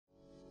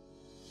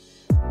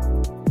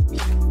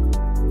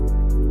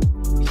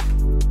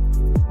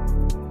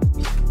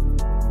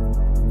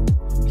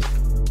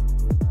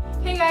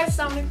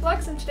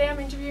Today I'm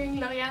interviewing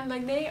Lauriane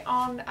Lagnay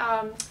on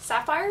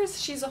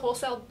Sapphires. She's a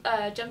wholesale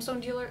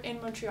gemstone dealer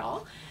in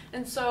Montreal,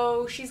 and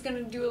so she's going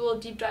to do a little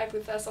deep dive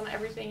with us on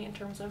everything in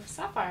terms of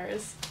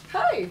sapphires.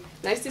 Hi!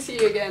 Nice to see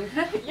you again.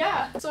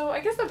 Yeah, so I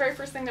guess the very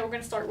first thing that we're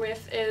going to start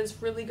with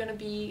is really going to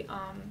be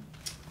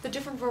the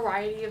different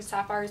variety of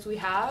sapphires we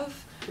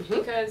have.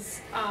 Because,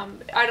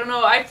 I don't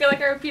know, I feel like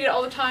I repeat it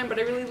all the time, but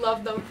I really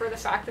love them for the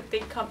fact that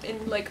they come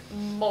in like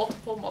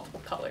multiple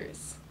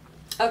colors.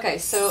 Okay,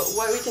 so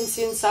what we can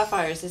see in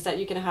sapphires is that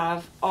you can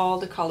have all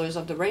the colors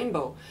of the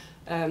rainbow.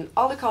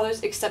 All the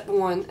colors except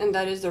one, and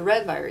that is the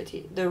red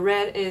variety. The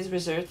red is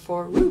reserved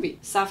for ruby.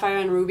 Sapphire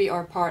and ruby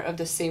are part of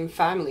the same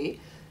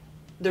family.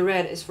 The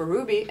red is for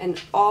ruby,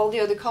 and all the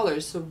other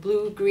colors, so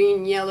blue,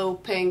 green, yellow,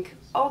 pink,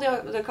 all the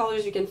other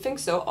colors you can think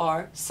so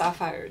are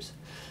sapphires.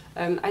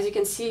 As you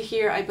can see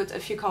here, I put a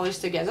few colors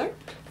together,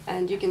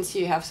 and you can see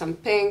you have some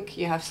pink,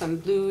 you have some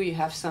blue, you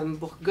have some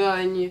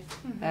Bourgogne,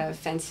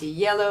 fancy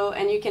yellow,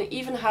 and you can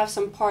even have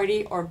some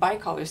party or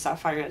bicolor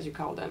sapphire, as you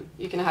call them.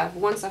 You can have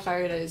one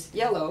sapphire that is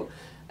yellow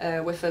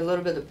with a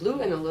little bit of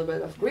blue and a little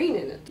bit of green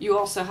in it. You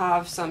also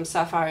have some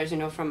sapphires,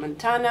 from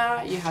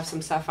Montana. You have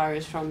some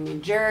sapphires from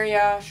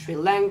Nigeria, Sri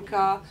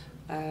Lanka,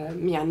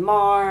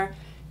 Myanmar.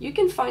 You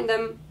can find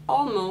them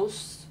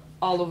almost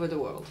all over the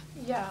world.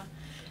 Yeah.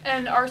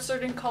 And are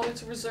certain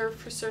colors reserved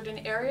for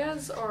certain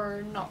areas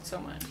or not so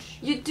much?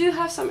 You do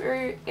have some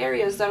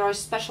areas that are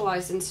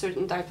specialized in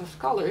certain type of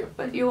color,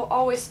 but you'll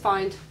always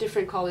find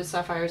different colored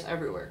sapphires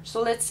everywhere.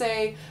 So let's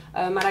say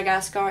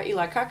Madagascar,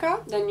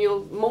 Ilakaka, then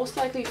you'll most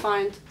likely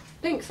find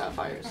pink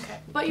sapphires. Okay.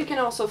 But you can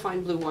also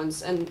find blue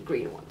ones and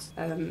green ones.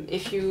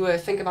 If you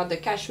think about the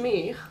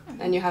Kashmir,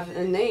 and you have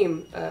a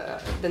name,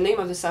 the name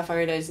of the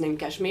sapphire that is named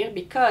Kashmir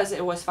because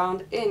it was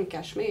found in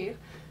Kashmir,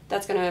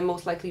 that's going to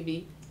most likely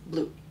be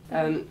blue.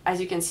 As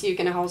you can see, you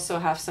can also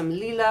have some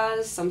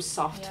lilas, some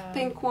soft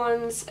pink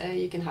ones.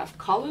 You can have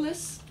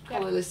colorless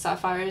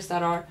sapphires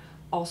that are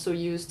also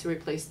used to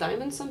replace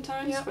diamonds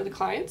sometimes for the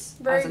clients.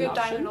 Very good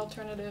diamond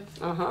alternative.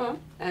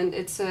 And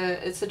it's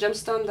a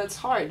gemstone that's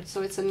hard,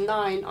 so it's a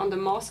 9 on the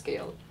Mohs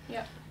scale.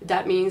 Yeah.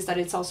 That means that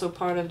it's also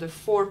part of the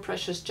 4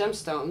 precious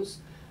gemstones.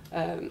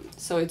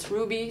 So it's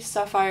ruby,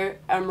 sapphire,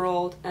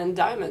 emerald, and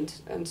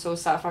diamond. And so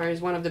sapphire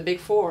is one of the big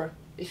 4.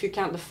 If you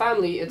count the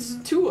family, it's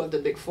 2 of the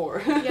big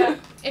 4. Yeah.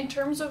 In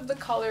terms of the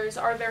colors,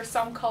 are there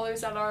some colors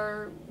that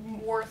are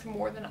worth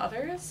more than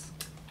others?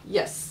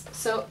 Yes.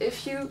 So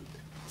if you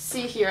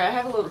see here, I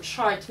have a little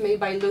chart made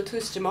by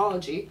Flux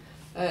Jewelry.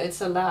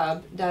 It's a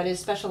lab that is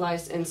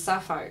specialized in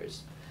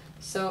sapphires.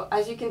 So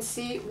as you can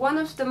see, one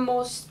of the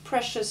most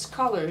precious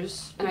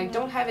colors, and I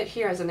don't have it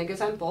here as an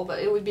example, but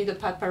it would be the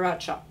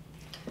paparacha.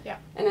 Yeah.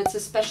 And it's a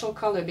special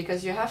color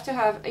because you have to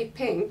have a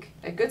pink,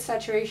 a good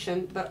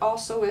saturation, but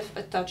also with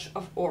a touch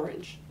of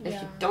orange. If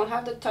you don't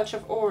have the touch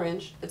of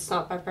orange, it's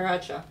not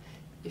paparacha.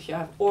 If you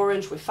have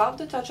orange without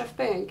the touch of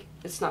pink,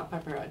 it's not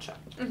paparacha.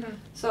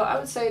 So I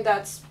would say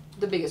that's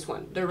the biggest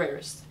one, the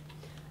rarest.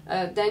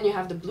 Then you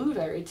have the blue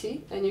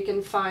variety, and you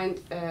can find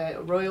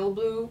royal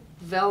blue,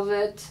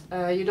 velvet.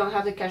 You don't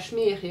have the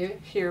cashmere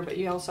here, but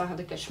you also have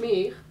the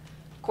cashmere,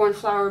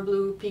 cornflower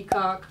blue,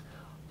 peacock.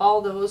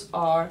 All those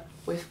are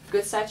with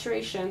good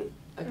saturation,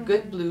 a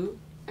good blue,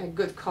 a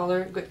good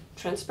color, good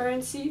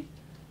transparency,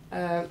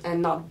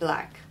 and not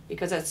black.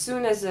 Because as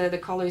soon as the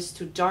color is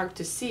too dark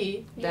to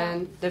see,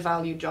 then the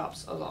value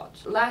drops a lot.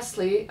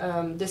 Lastly,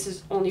 this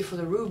is only for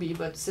the ruby,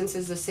 but since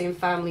it's the same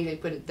family, they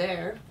put it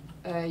there.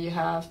 You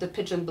have the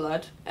pigeon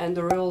blood and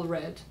the royal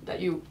red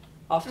that you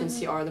often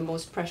see are the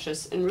most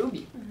precious in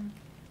ruby.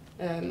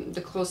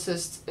 The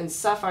closest in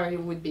sapphire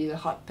would be the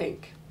hot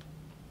pink.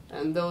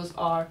 And those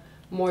are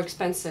more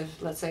expensive,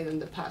 let's say, than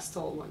the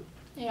pastel one.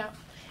 Yeah.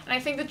 And I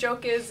think the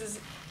joke is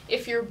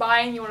if you're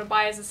buying, you want to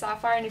buy as a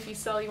sapphire, and if you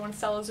sell, you want to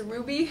sell as a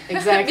ruby.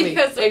 Exactly.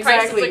 Because the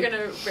prices are going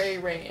to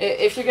vary.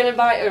 If you're going to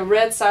buy a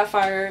red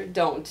sapphire,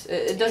 don't.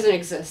 It doesn't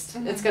exist.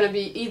 It's going to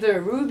be either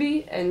a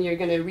ruby, and you're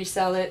going to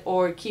resell it,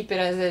 or keep it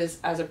as is,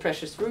 as a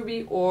precious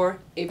ruby, or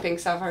a pink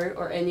sapphire,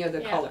 or any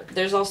other color.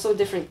 There's also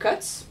different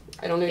cuts.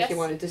 I don't know if you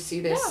wanted to see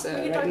this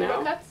right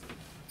now. About cuts.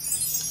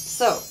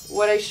 So,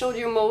 what I showed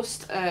you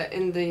most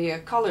in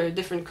the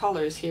different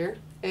colors here,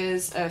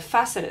 is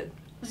faceted.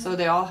 So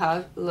they all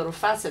have little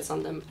facets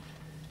on them.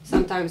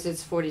 Sometimes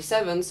it's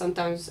 47,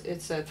 sometimes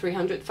it's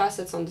 300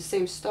 facets on the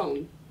same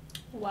stone.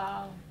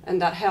 Wow.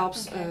 And that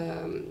helps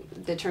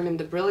determine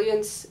the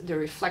brilliance, the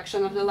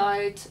reflection of the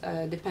light,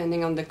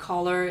 depending on the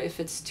color, if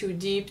it's too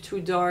deep, too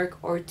dark,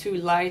 or too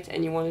light,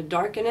 and you want to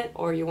darken it,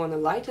 or you want to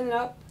lighten it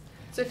up.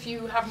 So if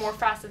you have more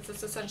facets,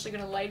 it's essentially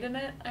going to lighten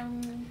it?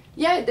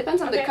 Yeah, it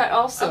depends on the cut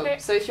also.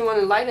 So if you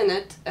want to lighten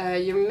it,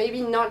 you're maybe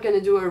not going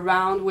to do a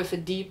round with a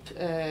deep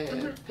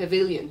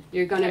pavilion.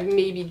 You're going to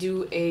maybe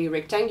do a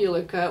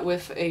rectangular cut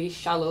with a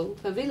shallow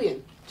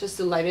pavilion, just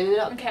to lighten it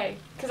up. Okay,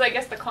 because I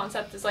guess the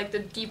concept is like the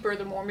deeper,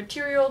 the more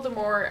material, the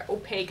more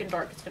opaque and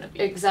dark it's going to be.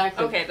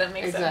 Exactly. Okay, that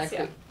makes sense,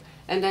 yeah.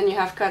 And then you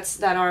have cuts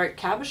that are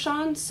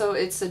cabochon, so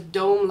it's a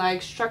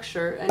dome-like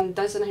structure and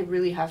doesn't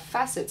really have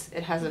facets.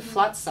 It has a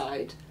flat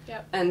side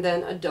and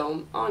then a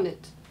dome on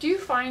it. Do you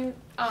find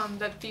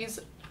that these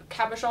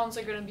cabochons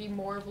are going to be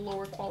more of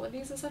lower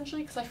qualities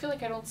essentially? Because I feel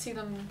like I don't see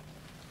them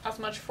as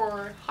much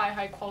for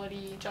high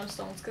quality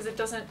gemstones, because it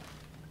doesn't,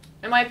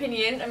 in my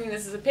opinion, I mean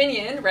this is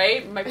opinion,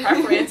 right? My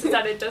preference is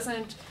that it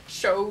doesn't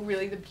show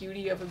really the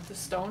beauty of the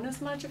stone as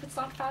much if it's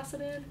not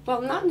faceted.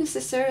 Well, not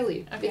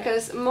necessarily, Okay.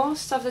 because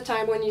most of the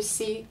time when you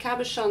see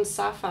cabochon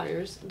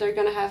sapphires, they're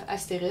going to have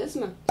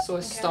astérisme, so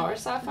a star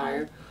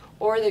sapphire,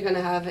 or they're going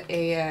to have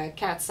a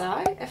cat's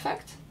eye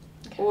effect,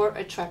 or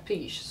a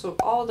trapèze. So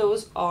all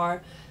those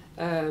are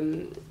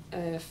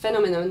a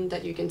phenomenon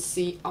that you can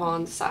see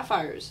on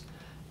sapphires.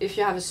 If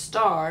you have a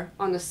star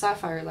on a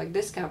sapphire like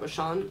this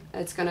cabochon,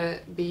 it's going to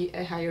be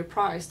a higher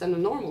price than a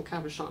normal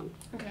cabochon.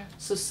 Okay.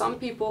 So some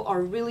people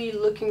are really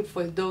looking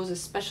for those,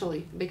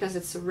 especially because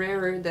it's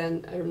rarer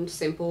than a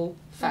simple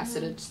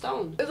faceted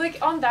stone. Like,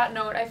 on that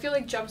note, I feel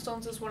like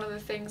gemstones is one of the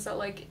things that,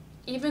 like,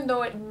 even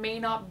though it may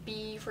not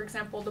be, for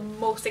example, the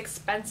most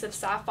expensive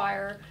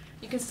sapphire,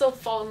 you can still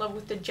fall in love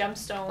with the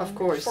gemstone, of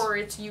course, for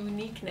its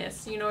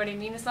uniqueness. You know what I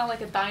mean? It's not like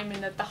a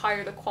diamond that the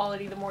higher the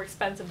quality, the more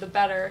expensive, the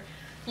better.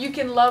 You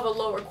can love a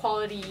lower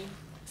quality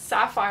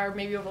sapphire,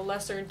 maybe of a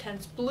lesser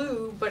intense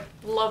blue, but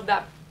love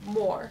that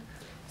more.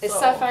 A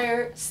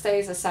sapphire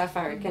stays a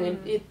sapphire.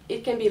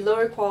 It can be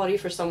lower quality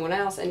for someone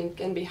else, and it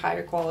can be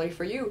higher quality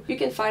for you. You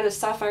can find a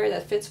sapphire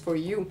that fits for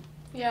you.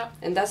 Yeah.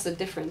 And that's the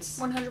difference.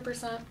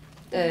 100%.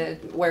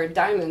 Where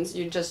diamonds,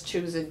 you just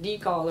choose a D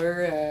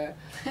color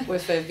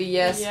with a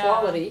VS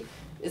quality.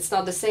 It's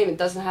not the same. It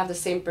doesn't have the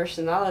same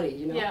personality,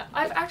 you know. Yeah,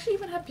 I've actually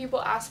even had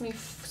people ask me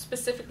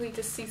specifically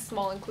to see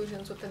small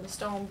inclusions within the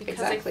stone, because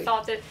they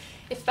thought that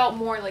it felt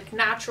more like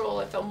natural,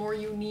 it felt more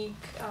unique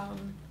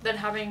than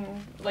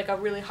having like a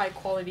really high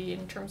quality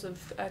in terms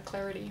of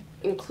clarity.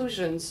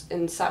 Inclusions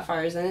in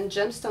sapphires and in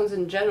gemstones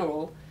in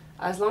general,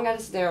 as long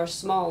as they are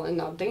small and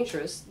not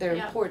dangerous, they're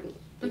important,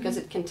 because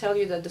it can tell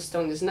you that the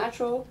stone is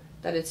natural,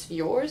 that it's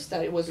yours,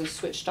 that it wasn't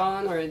switched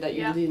on, or that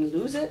you didn't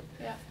lose it.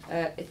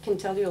 It can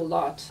tell you a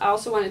lot. I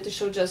also wanted to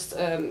show just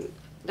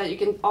that you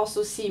can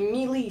also see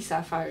melee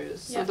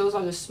sapphires. So those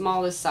are the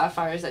smallest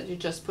sapphires that you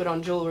just put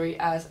on jewelry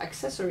as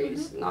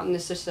accessories, not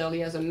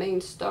necessarily as a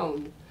main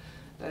stone.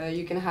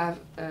 You can have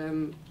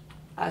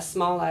as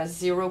small as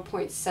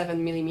 0.7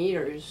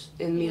 millimeters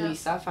in melee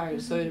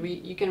sapphires. So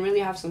you can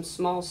really have some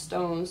small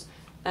stones,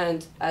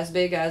 and as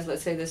big as,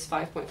 let's say, this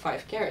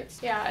 5.5 carats.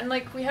 Yeah, and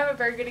like we have a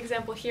very good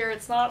example here.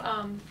 It's not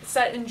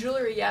set in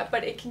jewelry yet,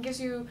 but it can give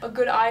you a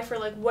good eye for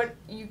like what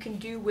you can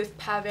do with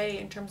pavé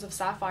in terms of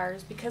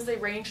sapphires, because they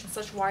range in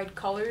such wide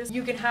colors.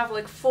 You can have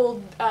like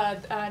full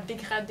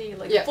dégradé,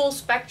 like full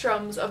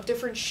spectrums of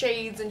different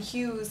shades and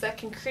hues that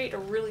can create a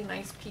really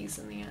nice piece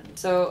in the end.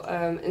 So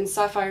in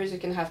sapphires you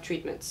can have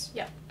treatments.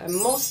 Yeah.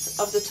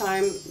 Most of the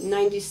time,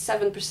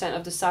 97%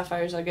 of the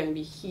sapphires are going to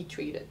be heat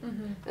treated,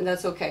 and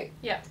that's okay.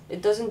 Yeah.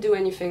 It doesn't do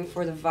anything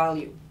for the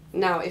value.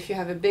 Now, if you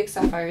have a big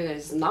sapphire that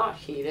is not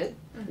heated,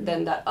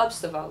 then that ups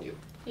the value.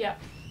 Yeah.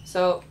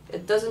 So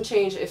it doesn't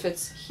change if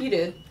it's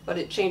heated, but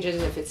it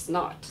changes if it's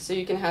not. So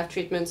you can have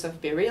treatments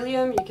of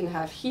beryllium, you can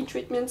have heat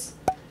treatments,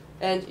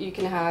 and you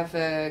can have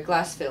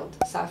glass-filled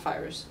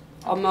sapphires,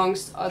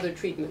 amongst other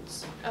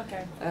treatments.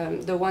 Okay.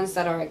 The ones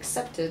that are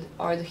accepted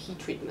are the heat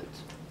treatment.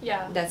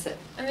 Yeah. That's it.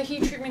 And the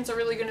heat treatments are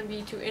really going to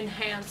be to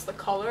enhance the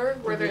color,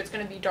 whether it's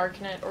going to be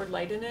darken it or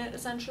lighten it,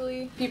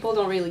 essentially. People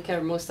don't really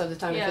care most of the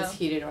time if it's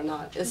heated or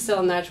not. It's still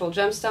a natural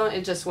gemstone,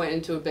 it just went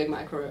into a big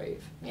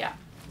microwave. Yeah.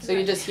 So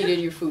you just heated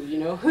your food, you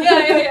know?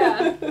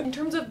 Yeah. In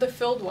terms of the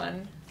filled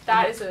one,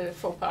 that is a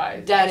faux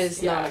pas. That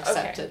is not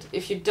accepted. Okay.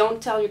 If you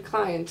don't tell your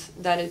client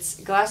that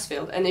it's glass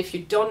filled, and if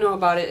you don't know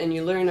about it and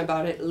you learn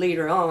about it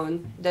later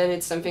on, then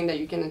it's something that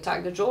you can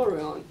attack the jewelry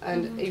on,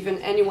 and even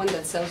anyone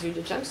that sells you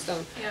the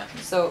gemstone. Yeah.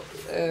 So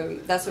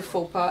that's a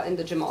faux pas in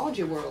the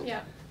gemology world.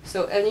 Yeah.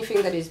 So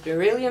anything that is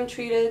beryllium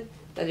treated,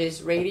 that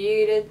is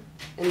radiated,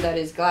 and that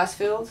is glass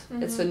filled,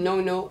 it's a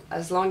no-no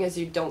as long as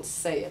you don't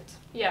say it.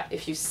 Yeah.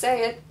 If you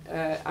say it,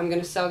 I'm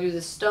going to sell you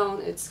this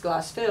stone, it's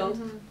glass filled,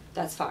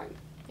 that's fine.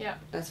 Yeah.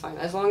 That's fine,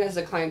 as long as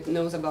the client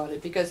knows about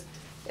it, because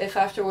if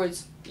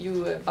afterwards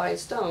you buy a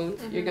stone,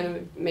 you're going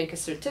to make a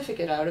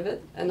certificate out of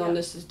it, and on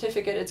the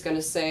certificate it's going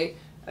to say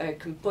a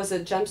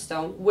composite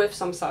gemstone with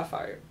some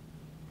sapphire.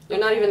 You're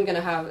not even going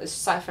to have a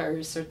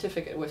sapphire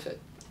certificate with it.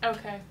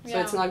 Okay. So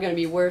it's not going to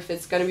be worth,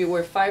 it's going to be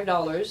worth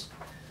 $5,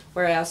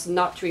 whereas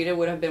not treated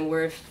would have been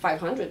worth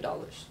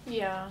 $500.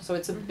 Yeah. So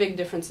it's a big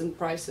difference in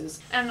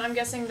prices. And I'm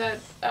guessing that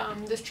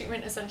this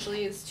treatment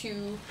essentially is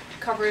to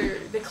cover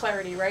the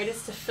clarity, right?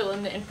 It's to fill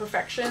in the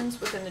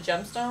imperfections within the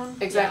gemstone.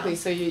 Exactly. Yeah.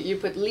 So you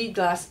put lead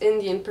glass in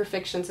the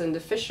imperfections and the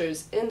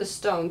fissures in the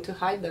stone to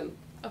hide them.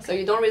 Okay. So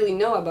you don't really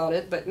know about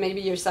it, but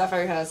maybe your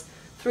sapphire has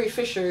 3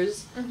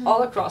 fissures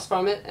all across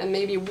from it, and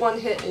maybe one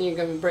hit and you're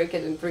going to break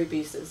it in 3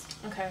 pieces.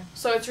 Okay.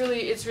 So it's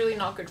really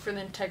not good for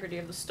the integrity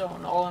of the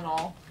stone, all in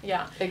all.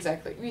 Yeah.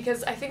 Exactly.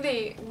 Because I think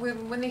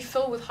when they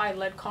fill with high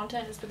lead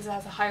content, it's because it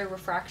has a higher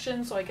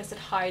refraction, so I guess it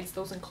hides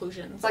those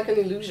inclusions. It's like an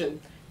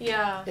illusion.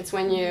 Yeah. It's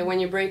when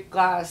you break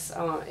glass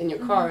in your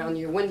car, on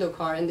your window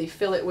car, and they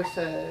fill it with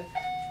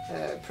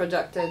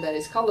product that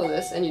is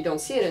colorless and you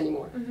don't see it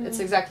anymore. It's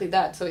exactly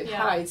that. So it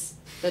hides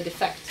the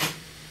defect.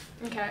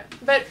 Okay,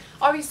 but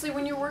obviously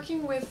when you're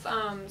working with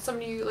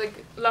somebody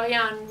like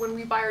Lauriane, when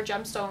we buy our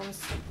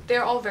gemstones,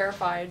 they're all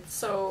verified,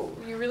 so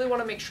you really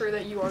want to make sure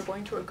that you are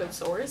going to a good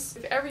source.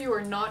 If ever you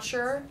are not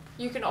sure,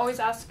 you can always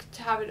ask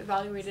to have it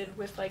evaluated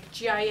with like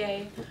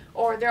GIA,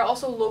 or there are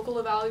also local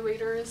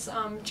evaluators.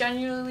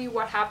 Genuinely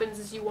what happens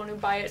is you want to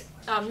buy it,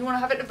 you want to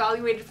have it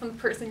evaluated from the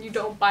person you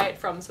don't buy it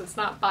from, so it's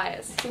not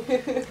biased.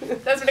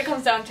 That's what it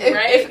comes down to,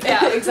 right?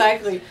 Yeah,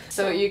 exactly.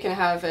 So you can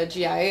have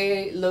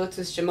GIA,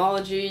 Lotus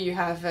Gemology, you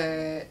have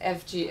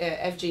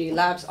FG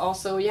labs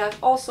also. You have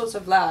all sorts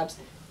of labs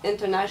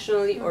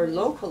internationally or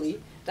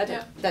locally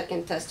that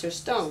can test your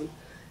stone.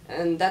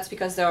 And that's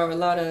because there are a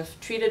lot of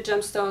treated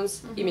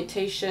gemstones,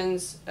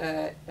 imitations,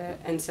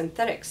 and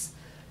synthetics.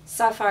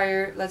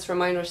 Sapphire, let's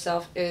remind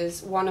ourselves,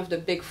 is one of the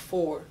big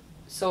four.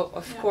 So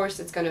of course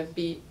it's going to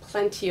be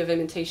plenty of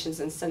imitations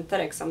and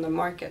synthetics on the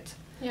market.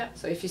 Yeah.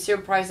 So if you see a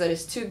price that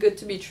is too good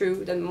to be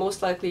true, then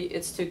most likely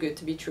it's too good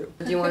to be true.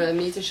 Do you want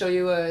me to show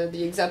you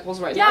the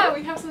examples right now? Yeah,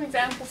 we have some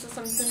examples of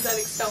some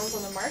synthetic stones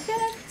on the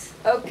market.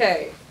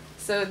 Okay,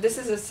 so this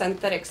is a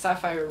synthetic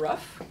sapphire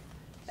rough,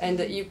 and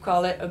you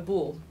call it a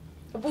boule.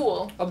 A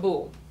boule? A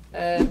boule.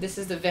 This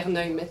is the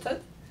Verneuil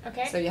method.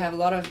 Okay. So you have a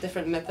lot of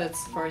different methods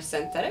for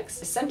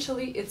synthetics.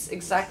 Essentially, it's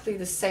exactly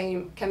the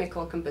same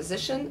chemical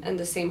composition and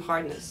the same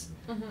hardness.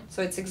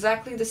 So it's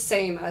exactly the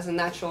same as a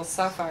natural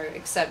sapphire,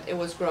 except it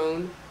was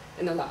grown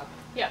in a lab.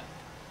 Yeah.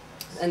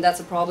 And that's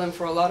a problem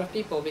for a lot of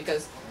people,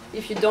 because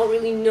if you don't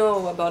really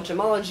know about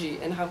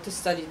gemology and how to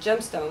study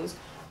gemstones,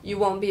 you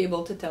won't be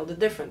able to tell the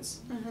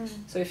difference.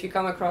 So if you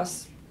come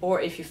across,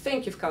 or if you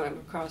think you've come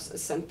across a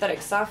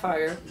synthetic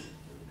sapphire,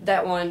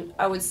 that one,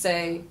 I would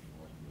say,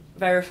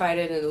 verified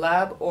it in a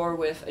lab or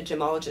with a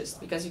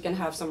gemologist, because you can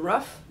have some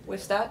rough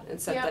with that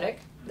and synthetic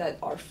that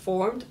are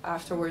formed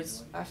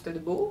afterwards after the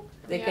boule.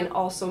 They can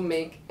also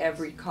make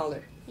every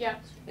color. Yeah.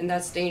 And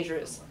that's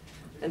dangerous.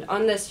 And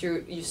unless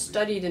you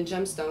studied in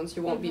gemstones,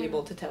 you won't be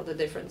able to tell the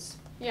difference.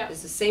 Yeah.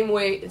 It's the same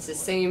weight, it's the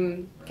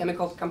same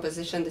chemical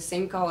composition, the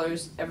same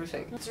colors,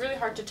 everything. It's really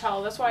hard to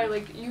tell. That's why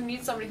like you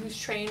need somebody who's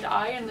trained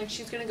eye, and like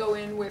she's gonna go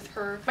in with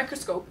her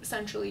microscope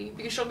essentially,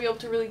 because she'll be able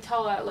to really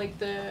tell at like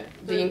the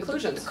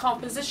inclusions, the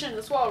composition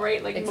as well,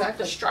 right? Like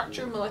exactly. The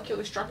structure,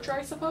 molecular structure,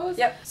 I suppose.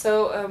 Yep.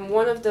 So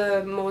one of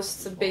the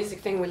most basic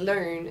thing we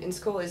learn in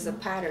school is the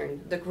pattern,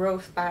 the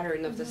growth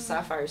pattern of the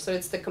sapphire. So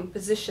it's the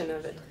composition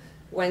of it.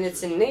 When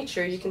it's in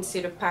nature, you can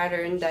see the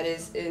pattern that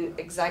is in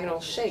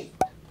hexagonal shape.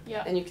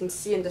 Yeah. And you can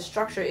see in the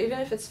structure, even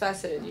if it's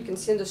faceted, you can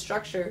see in the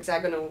structure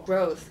hexagonal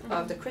growth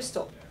of the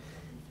crystal.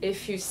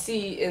 If you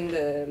see in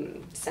the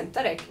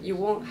synthetic, you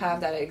won't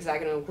have that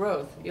hexagonal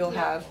growth. You'll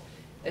have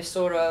a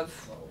sort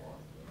of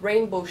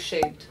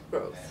rainbow-shaped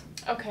growth.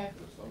 Okay.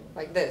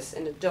 Like this,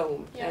 in the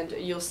dome. And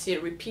you'll see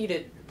it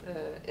repeated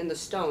in the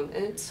stone.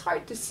 And it's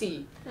hard to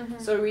see.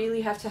 So you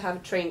really have to have a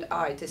trained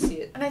eye to see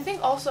it. And I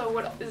think also,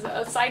 what is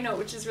a side note,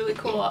 which is really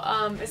cool,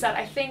 is that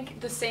I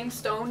think the same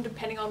stone,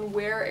 depending on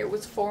where it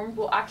was formed,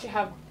 will actually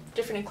have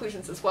different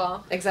inclusions as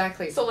well.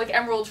 Exactly. So like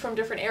emeralds from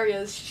different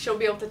areas, she'll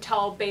be able to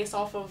tell based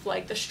off of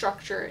like the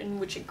structure in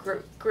which it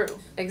grew.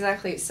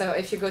 Exactly. So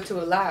if you go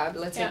to a lab,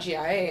 let's say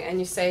GIA, and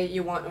you say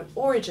you want an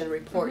origin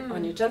report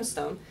on your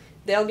gemstone,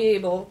 they'll be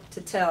able to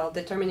tell,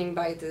 determining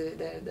by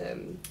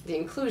the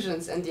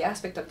inclusions and the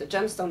aspect of the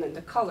gemstone and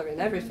the color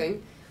and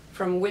everything,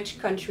 from which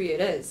country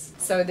it is.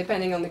 So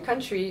depending on the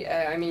country,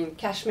 I mean,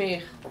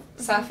 Kashmir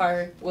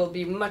sapphire will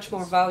be much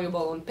more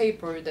valuable on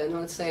paper than,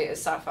 let's say, a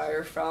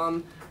sapphire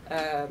from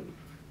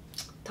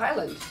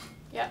Thailand.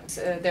 Yeah.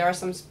 There are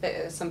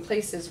some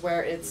places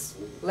where it's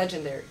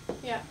legendary.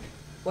 Yeah.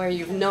 Where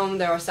you've known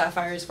there are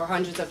sapphires for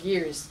hundreds of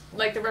years.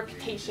 Like the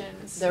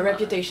reputations. The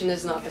reputation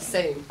is not the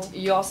same.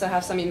 You also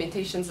have some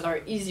imitations that are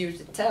easier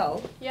to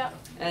tell. Yeah.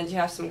 And you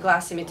have some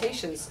glass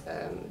imitations.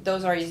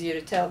 Those are easier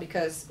to tell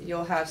because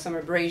you'll have some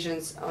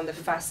abrasions on the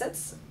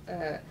facets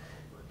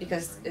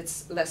because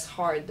it's less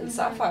hard than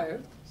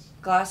sapphire.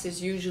 Glass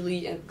is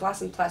usually, and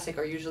glass and plastic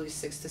are usually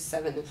 6 to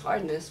 7 in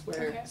hardness,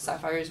 where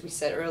sapphires, we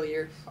said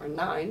earlier, are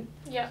 9.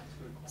 Yeah.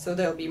 So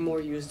they'll be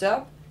more used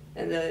up,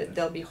 and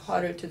they'll be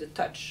harder to the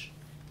touch.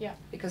 Yeah.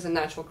 Because a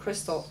natural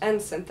crystal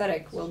and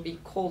synthetic will be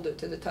colder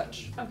to the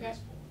touch. Okay.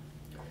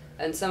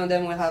 And some of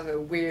them will have a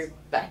weird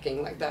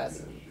backing like that.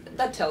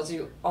 That tells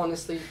you,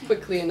 honestly,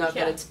 quickly enough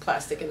that it's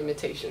plastic and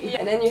imitation. Yeah.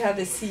 And then you have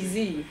the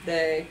CZ,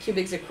 the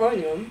cubic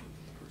zirconium,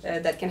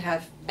 that can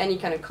have any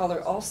kind of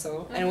color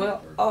also, and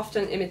will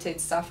often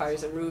imitate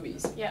sapphires and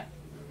rubies. Yeah.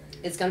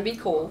 It's gonna be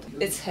cold,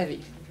 it's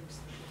heavy.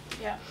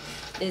 Yeah.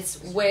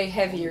 It's way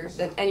heavier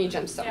than any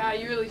gemstone. Yeah,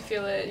 you really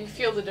feel it. You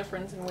feel the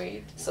difference in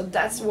weight. So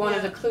that's one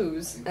of the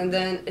clues. And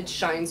then it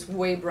shines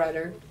way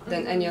brighter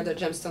than any other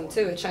gemstone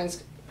too. It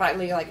shines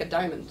brightly like a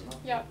diamond.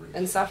 Yeah.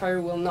 And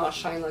sapphire will not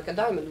shine like a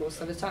diamond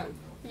most of the time.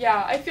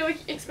 Yeah, I feel like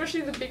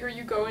especially the bigger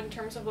you go in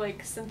terms of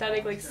like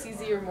synthetic, like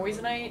CZ or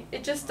moissanite,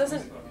 it just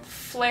doesn't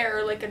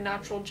flare like a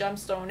natural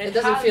gemstone. It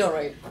doesn't feel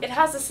right. It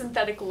has a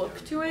synthetic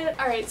look to it.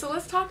 Alright, so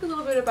let's talk a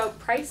little bit about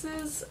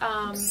prices,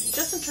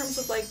 just in terms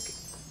of like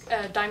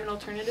diamond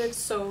alternatives,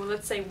 so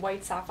let's say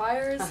white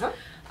sapphires.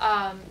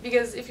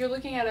 Because if you're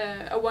looking at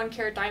a 1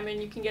 carat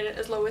diamond, you can get it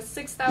as low as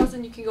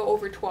 6,000, you can go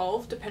over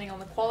 12 depending on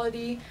the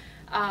quality.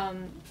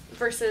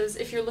 Versus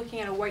if you're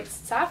looking at a white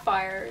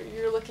sapphire,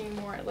 you're looking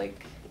more at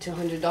like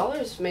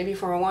 $200 maybe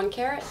for a 1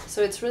 carat.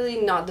 So it's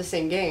really not the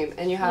same game,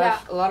 and you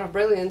have a lot of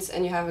brilliance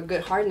and you have a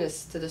good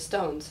hardness to the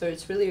stone, so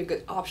it's really a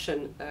good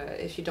option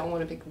if you don't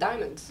want to pick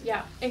diamonds.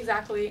 Yeah,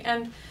 exactly.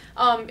 And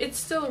it's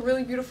still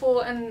really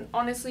beautiful, and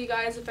honestly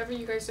guys, if ever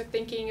you guys are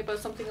thinking about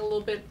something a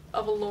little bit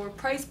of a lower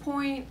price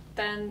point,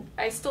 then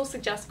I still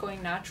suggest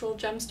going natural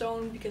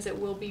gemstone because it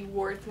will be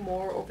worth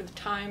more over the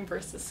time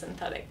versus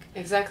synthetic.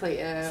 Exactly.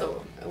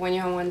 So when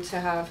you want to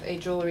have a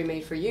jewelry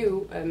made for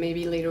you,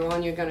 maybe later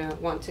on you're gonna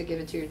want to give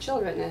it to your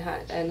children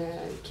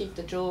and keep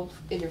the jewel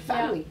in your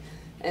family.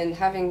 And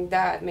having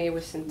that made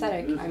with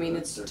synthetic, I mean,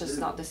 it's just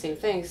not the same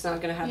thing. It's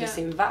not going to have the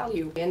same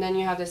value. And then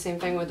you have the same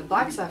thing with the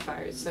black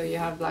sapphires. So you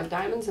have black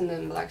diamonds and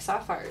then black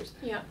sapphires.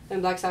 Yeah.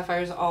 And black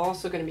sapphires are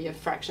also going to be a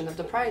fraction of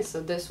the price.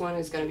 So this one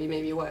is going to be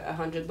maybe, what,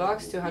 $100,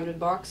 $200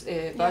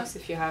 bucks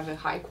if you have a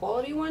high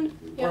quality one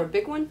or a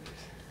big one.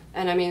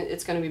 And I mean,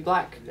 it's going to be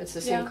black. It's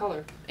the same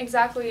color.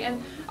 Exactly.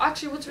 And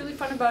actually what's really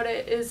fun about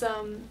it is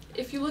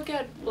if you look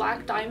at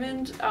black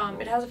diamond,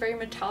 it has a very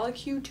metallic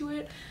hue to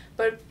it.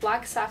 But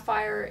black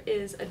sapphire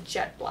is a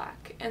jet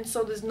black, and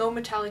so there's no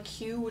metallic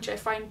hue, which I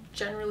find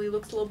generally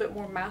looks a little bit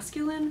more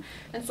masculine.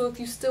 And so if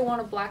you still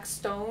want a black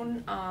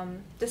stone,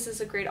 this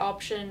is a great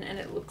option, and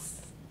it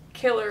looks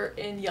killer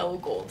in yellow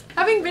gold.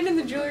 Having been in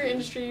the jewelry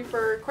industry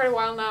for quite a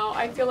while now,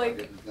 I feel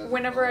like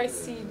whenever I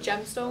see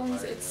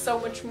gemstones, it's so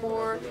much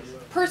more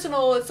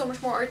personal, it's so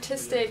much more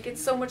artistic,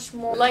 it's so much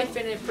more life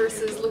in it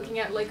versus looking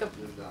at like a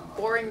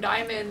boring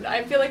diamond.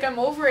 I feel like I'm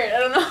over it, I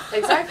don't know.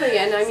 Exactly,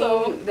 and I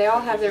mean, they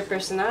all have their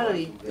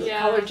personality.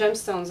 Colored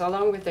gemstones,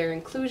 along with their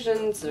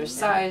inclusions, their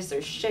size,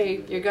 their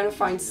shape, you're gonna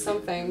find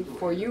something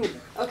for you.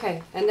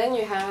 Okay, and then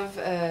you have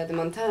the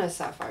Montana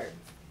sapphire.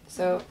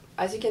 So,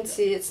 as you can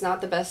see, it's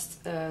not the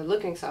best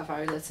looking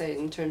sapphire, let's say,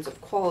 in terms of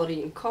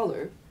quality and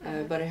color,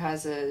 but it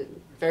has a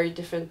very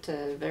different,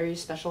 very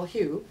special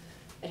hue.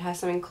 It has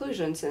some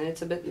inclusions and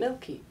it's a bit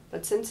milky.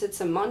 But since it's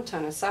a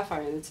Montana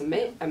sapphire and it's an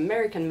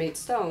American-made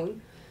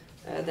stone,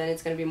 then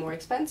it's going to be more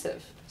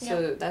expensive.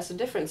 So that's the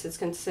difference. It's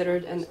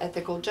considered an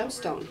ethical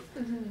gemstone.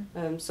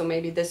 So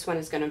maybe this one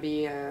is going to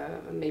be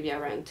maybe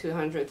around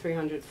 $200,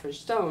 $300 for a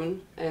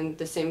stone, and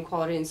the same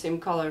quality and same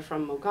color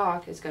from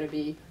Mogok is going to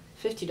be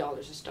 $50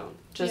 a stone,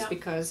 just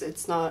because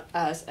it's not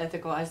as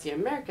ethical as the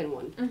American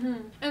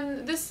one.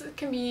 And this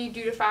can be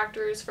due to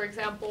factors, for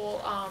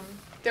example,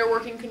 their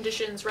working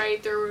conditions,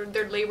 right?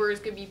 Their laborers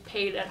could be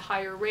paid at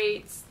higher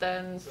rates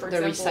than, for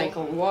example, the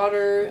recycled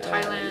water.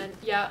 Thailand,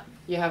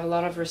 You have a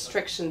lot of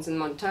restrictions in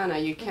Montana.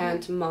 You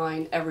can't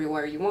mine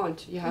everywhere you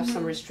want. You have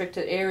some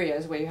restricted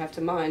areas where you have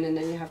to mine, and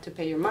then you have to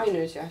pay your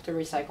miners, you have to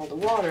recycle the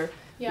water.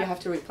 You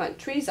have to replant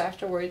trees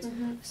afterwards.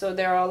 So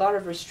there are a lot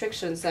of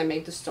restrictions that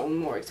make the stone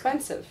more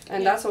expensive.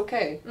 And that's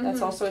okay.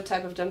 That's also a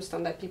type of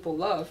gemstone that people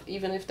love,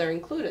 even if they're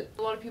included.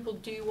 A lot of people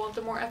do want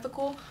the more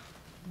ethical,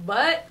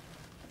 but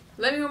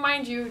let me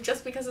remind you,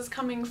 just because it's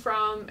coming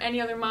from any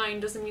other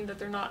mine doesn't mean that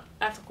they're not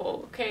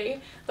ethical, okay?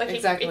 Like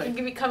it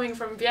can be coming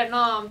from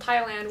Vietnam,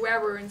 Thailand,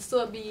 wherever, and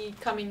still be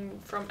coming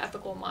from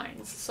ethical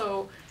mines.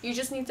 So you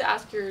just need to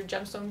ask your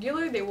gemstone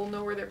dealer. They will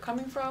know where they're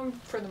coming from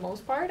for the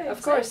most part.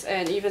 Of course,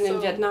 and even in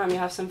Vietnam, you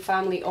have some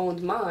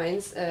family-owned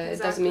mines. It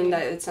doesn't mean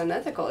that it's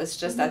unethical. It's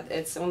just that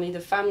it's only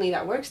the family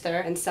that works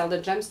there and sell the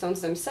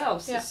gemstones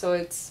themselves. So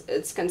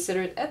it's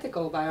considered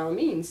ethical by all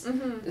means.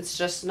 It's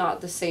just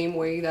not the same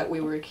way that we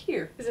work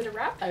here. Is it a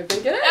wrap? I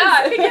think it is. Yeah,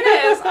 I think it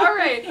is. All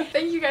right.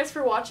 Thank you guys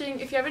for watching.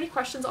 If you have any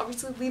questions,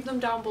 obviously leave them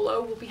down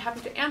below. We'll be happy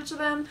to answer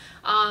them.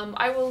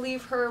 I will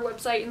leave her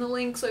website in the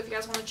link, so if you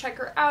guys want to check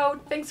her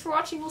out. Thanks for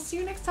watching. We'll see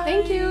you next time.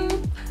 Thank you.